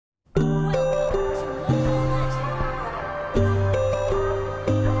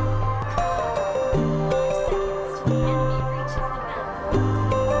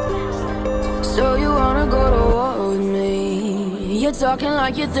you're talking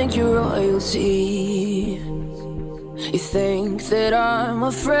like you think you're royalty. You think that I'm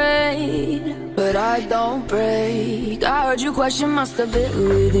afraid, but I don't break. I heard you question my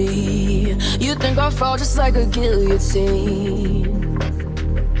stability. You think I'll fall just like a guillotine,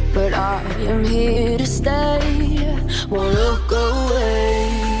 but I am here to stay, won't look away.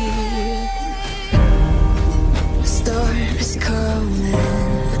 Storm is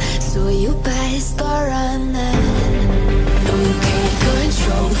coming, so you better start running. No, you can't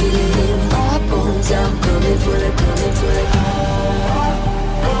control, feel it in my bones. I'm coming for it, coming for it.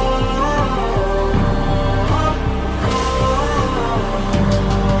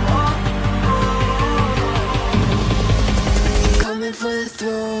 Coming for the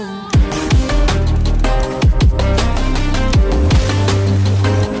throne.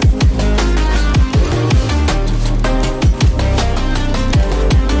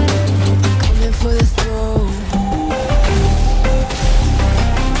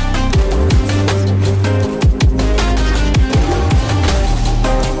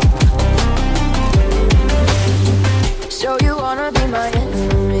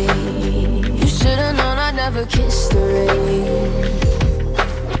 Kiss the rain.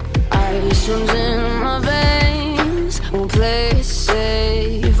 Ice runs in my veins, won't play it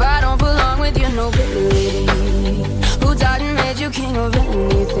safe. I don't belong with your nobility. Who died and made you king of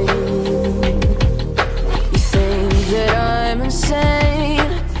anything? You think that I'm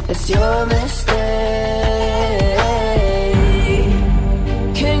insane, that's your mistake.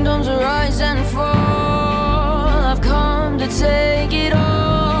 Kingdoms rise and fall, I've come to take it all.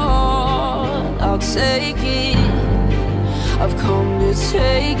 I'll take it, I've come to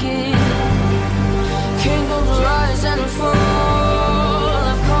take it. Kingdoms rise and fall,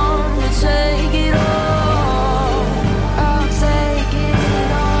 I've come to take it all. I'll take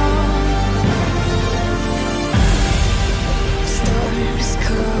it all. Storm is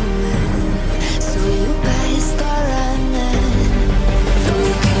coming, so you better start running. No,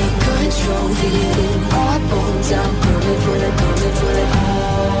 you can't control, feel it in my bones. I'm coming for the, coming for the.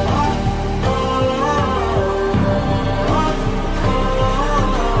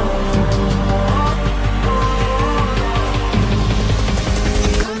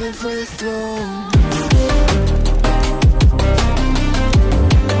 For the throne.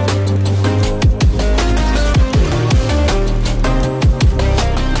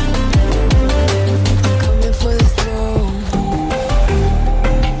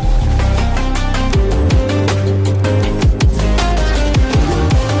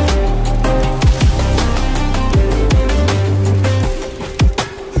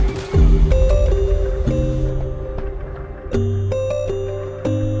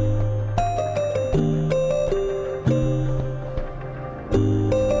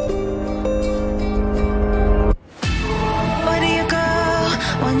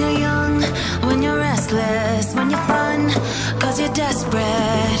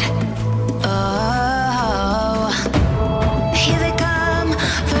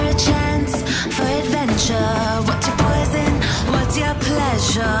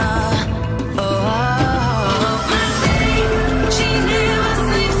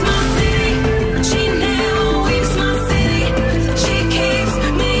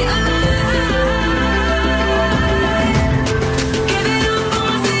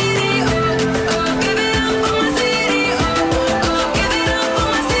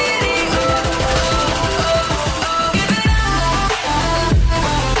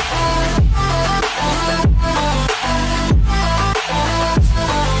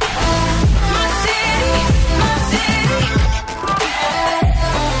 My city.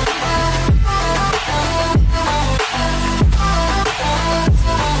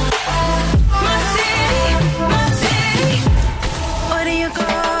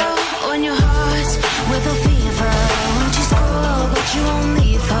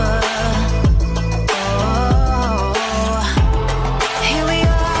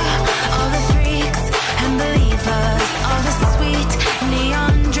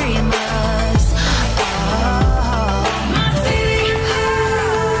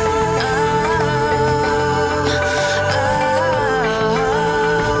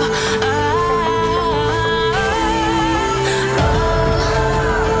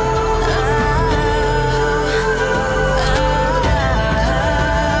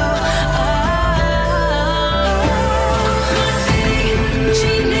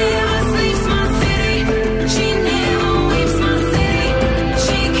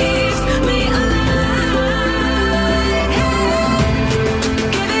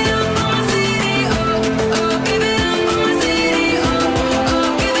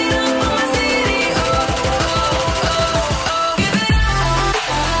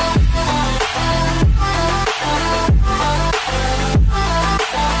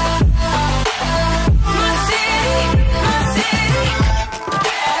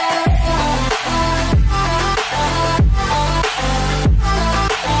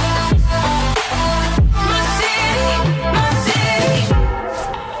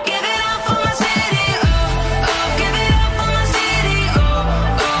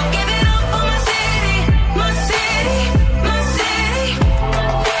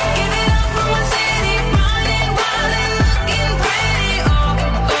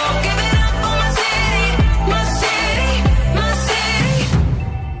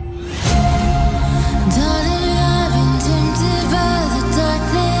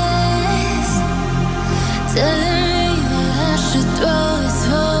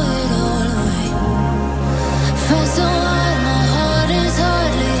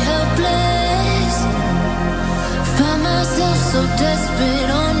 spit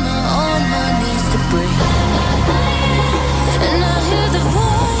on my knees to break. And I hear the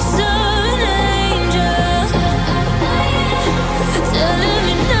voice of an angel telling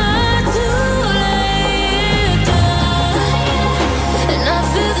me not to lay it down. And I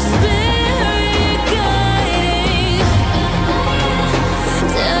feel the spirit guiding,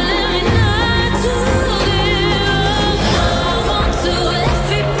 telling me not to give up. I want to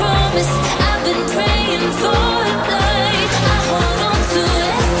every promise I've been praying for tonight. I hold on to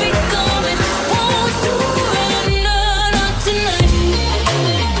every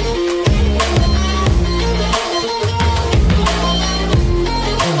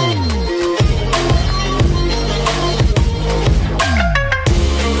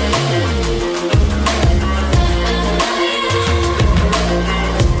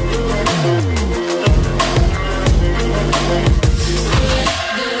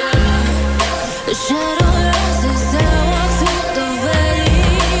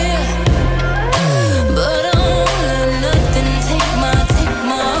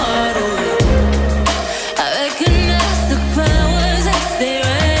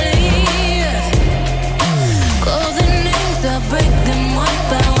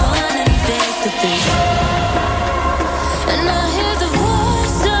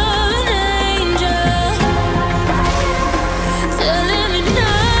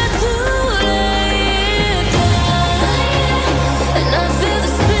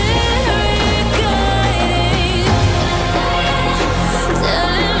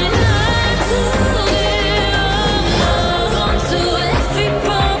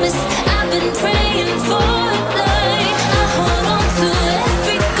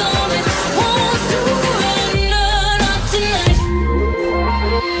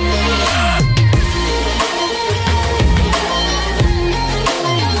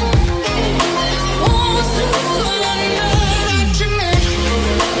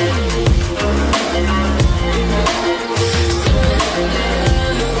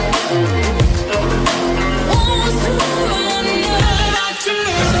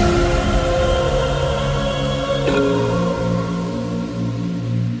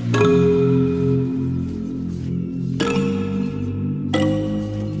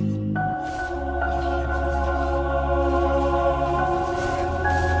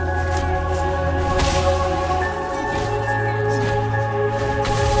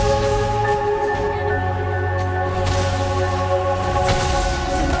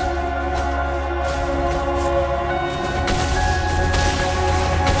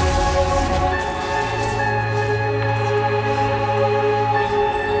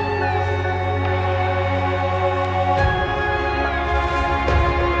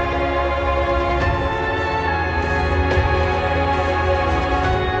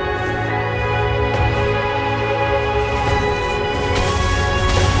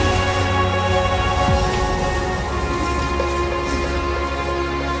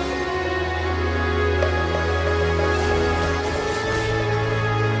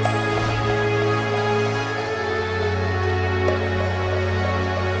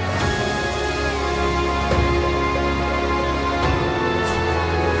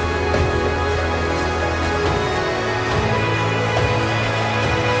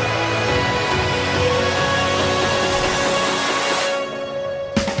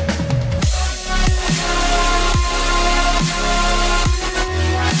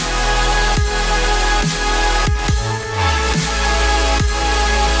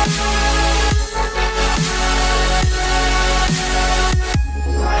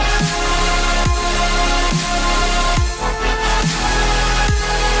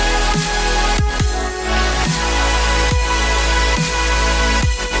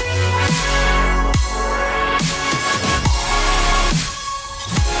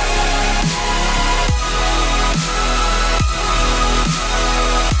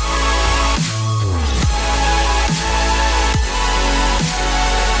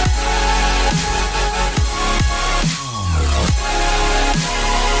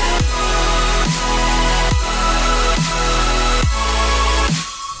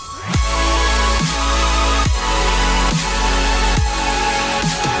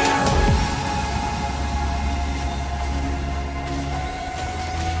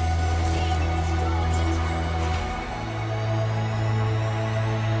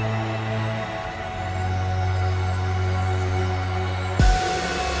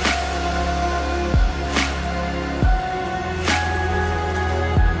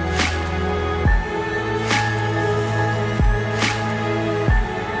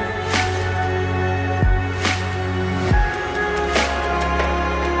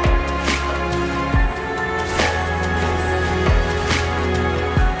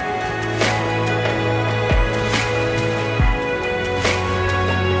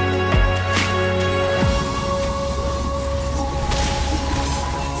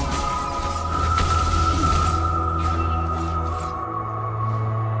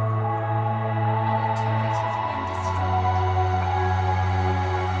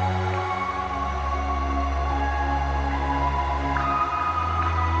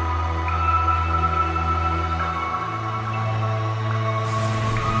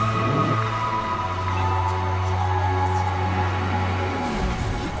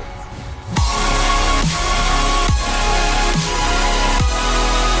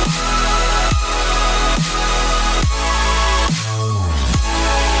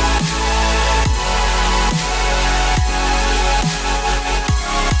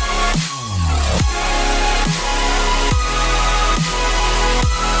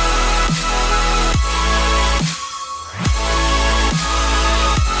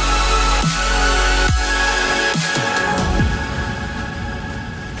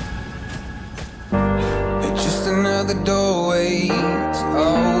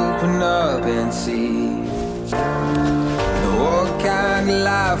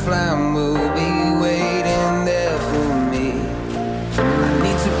lifeline will be waiting there for me. I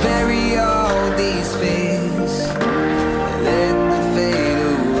need to bury all these fears and let them fade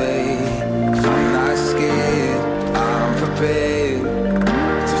away. I'm not scared, I'm prepared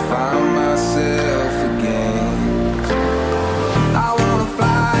to find myself again. I wanna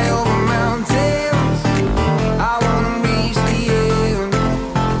fly over mountains, I wanna reach the end.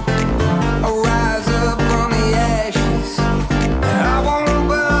 I'll rise up from the ashes, I wanna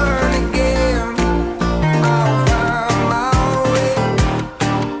burn again. I'll find my way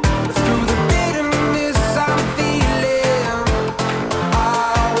through the bitterness I'm feeling. I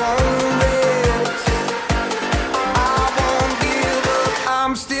won't rest, I won't give up,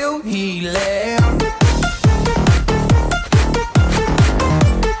 I'm still healing.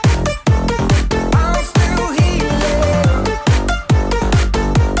 I'm still healing.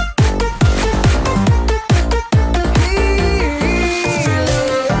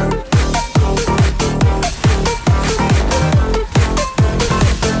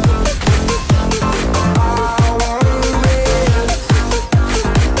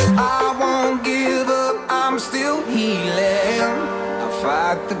 I won't give up, I'm still healing. I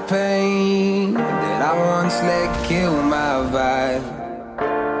fight the pain that I once let kill my vibe.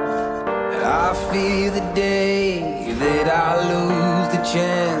 I fear the day that I lose the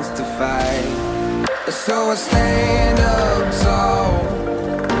chance to fight. So I stand up tall,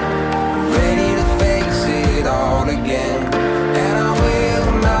 ready to face it all again. And I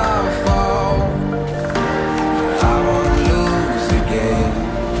will not fall, I won't lose again.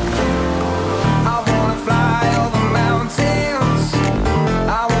 I wanna fly over mountains,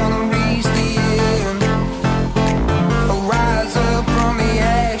 I wanna reach the end. I'll rise up from the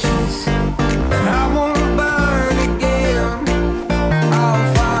ashes, I wanna burn again. I'll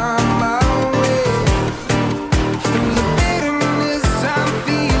find my way through the bitterness I'm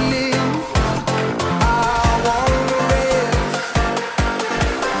feeling. I won't rest,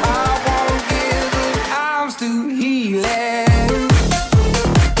 I won't give up, I'm still healing.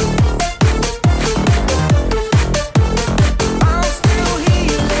 I'm still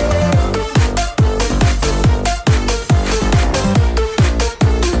healing.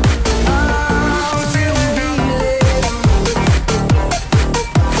 I'm still healing.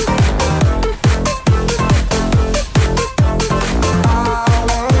 I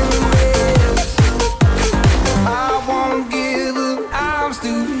won't rest, I won't give up, I'm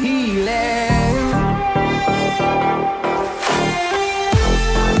still healing.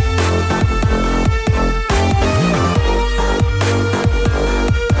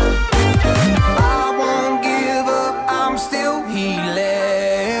 I won't give up, I'm still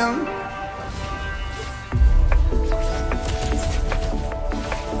healing.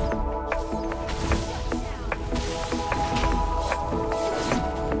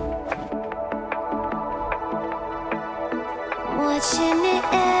 Watching it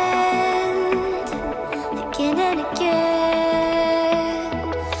end again and again.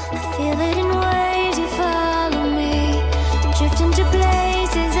 I feel it in waves, you follow me, drifting to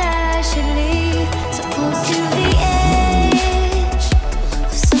places I should leave. So close to the edge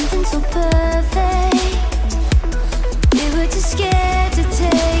of something so perfect. We were too scared to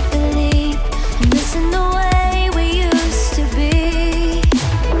take the leap and missing the way we used to be.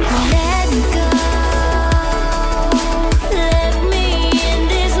 Let me go. Left me in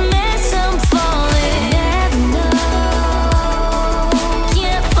this mess I'm falling. Never know.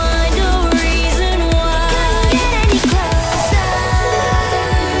 Can't find a reason why. Can't get any closer.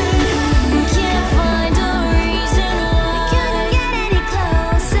 Can't find a reason why. Can't get any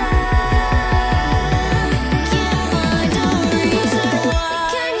closer. Can't find a reason why.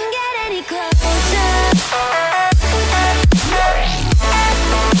 Can't get any closer.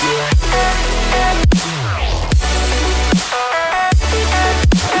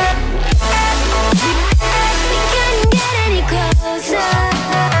 We couldn't get any closer.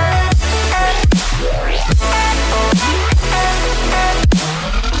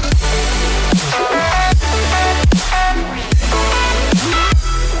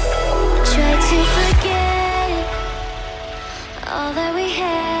 Tried to forget all that we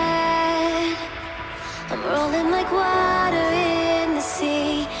had. I'm rolling like water in the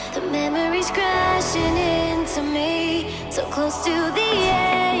sea. The memories crashing into me. So close to the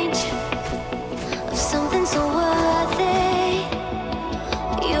edge of something so worth it.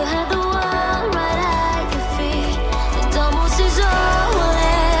 You had the world right at your feet. It almost is all we'll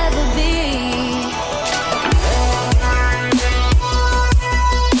ever be.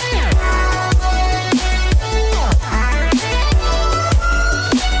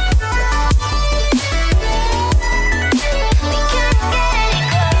 We can't get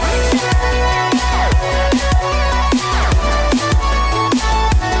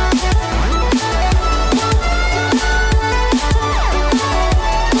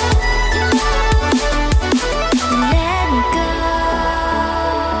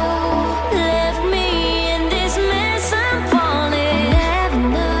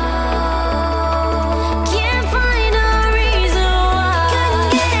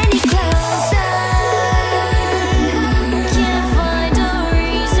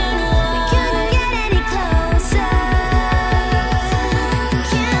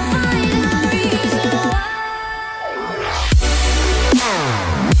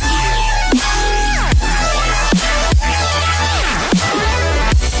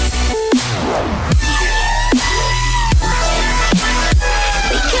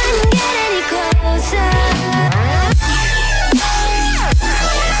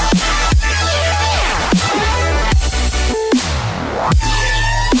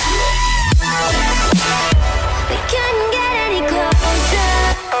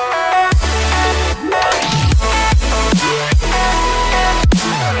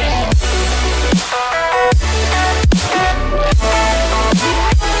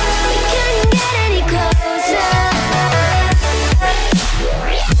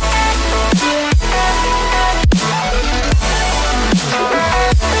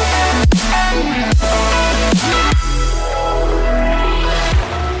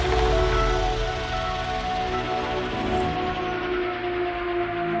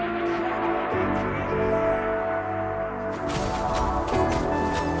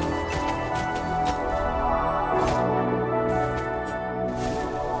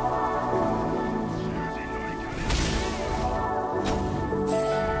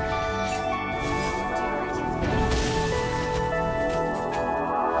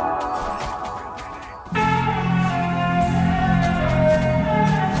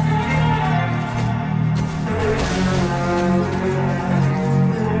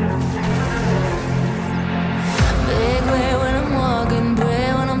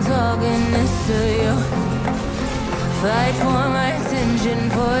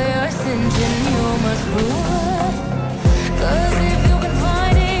must prove. 'Cause if you can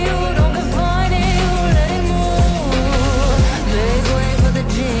find it, you don't confine it, you let it move. Make way for the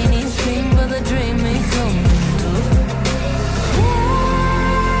genie, scream for the dream may come true.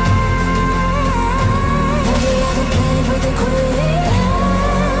 Have you ever played with a queen?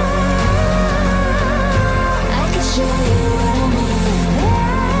 I can show you what I mean.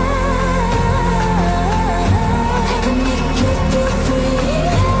 I can make you feel free.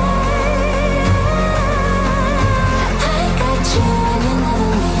 I got you and you never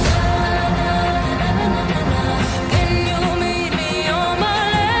leave. Can you meet me on my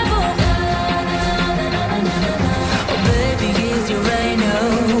level? Oh baby, is your rain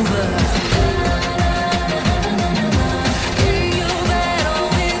over? Can you battle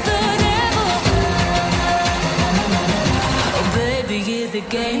with the devil? Oh baby, is the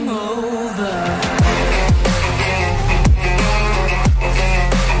game over?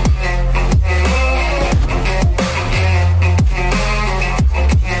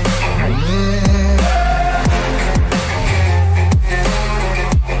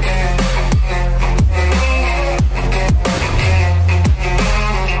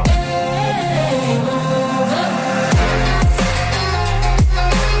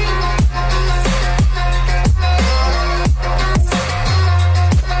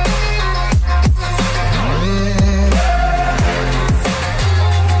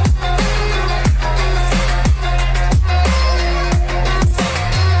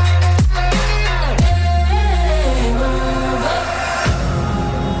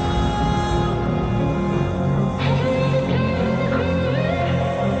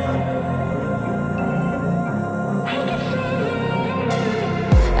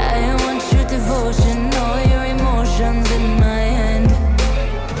 I want your devotion, all your emotions in my hand.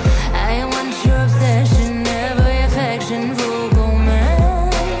 I want your obsession, every affection, full man.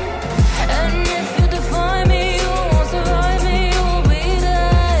 And if you define me, you won't survive me, you'll be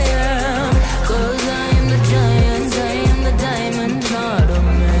there. 'Cause I am the giant, I am the diamond, not a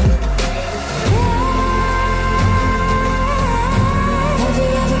man. Have you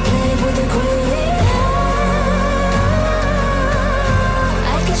ever played with a queen?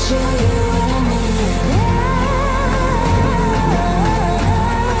 I can show you what I mean.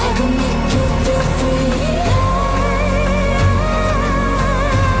 I can make you feel free.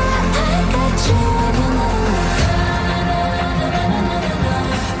 I got you and you never leave.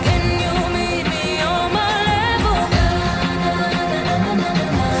 Can you meet me on my level?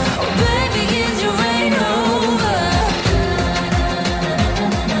 Oh baby, is your rain over?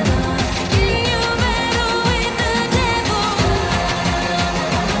 Can you battle with the devil?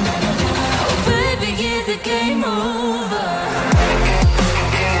 Oh baby, is the game over?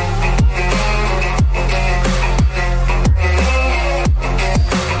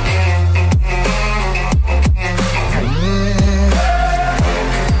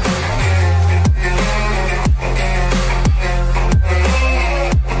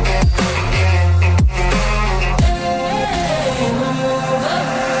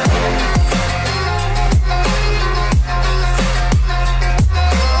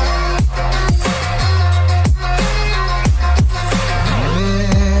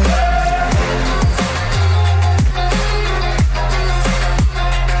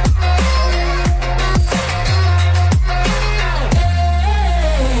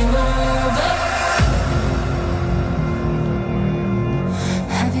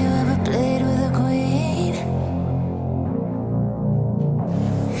 Have you ever played with a queen?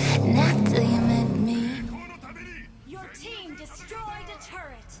 Not